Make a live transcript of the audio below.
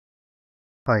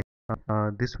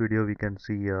This video we can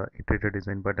see iterator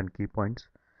design pattern key points.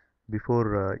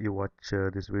 Before you watch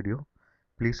this video,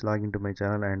 please log into my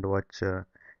channel and watch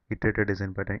iterator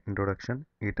design pattern introduction,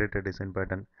 iterator design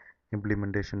pattern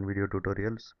implementation video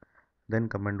tutorials. Then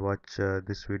come and watch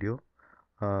this video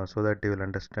so that you will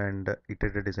understand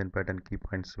iterator design pattern key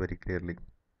points very clearly.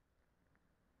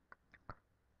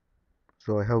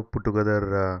 So I have put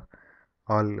together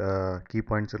all key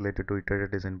points related to iterator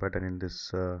design pattern in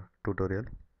this tutorial.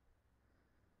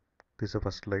 This is the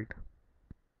first slide.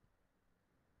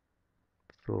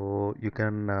 So you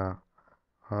can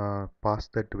pause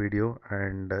that video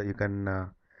and you can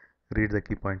read the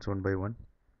key points one by one.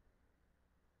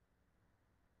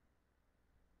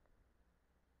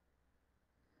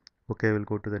 Okay, we'll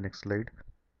go to the next slide.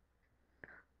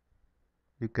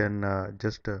 You can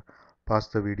just pause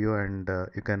the video and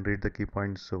you can read the key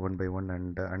points one by one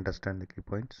and understand the key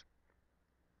points.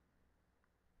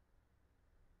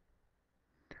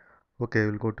 Okay,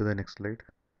 we'll go to the next slide.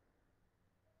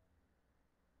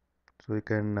 So you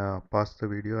can pause the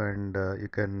video and you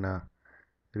can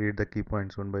read the key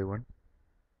points one by one.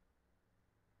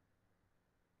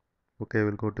 Okay,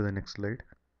 we'll go to the next slide.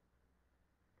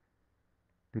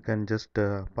 You can just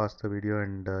pause the video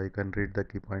and you can read the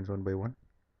key points one by one.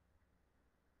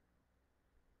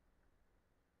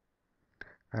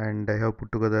 And I have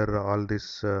put together all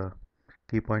these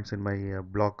key points in my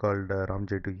blog called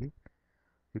Ramj2E.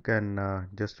 You can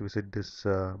just visit this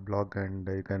blog and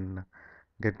you can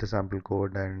get the sample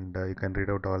code and you can read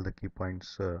out all the key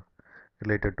points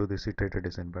related to this iterator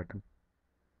design pattern.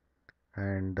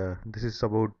 And this is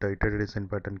about iterator design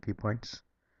pattern key points.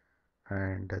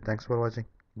 And thanks for watching.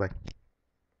 Bye.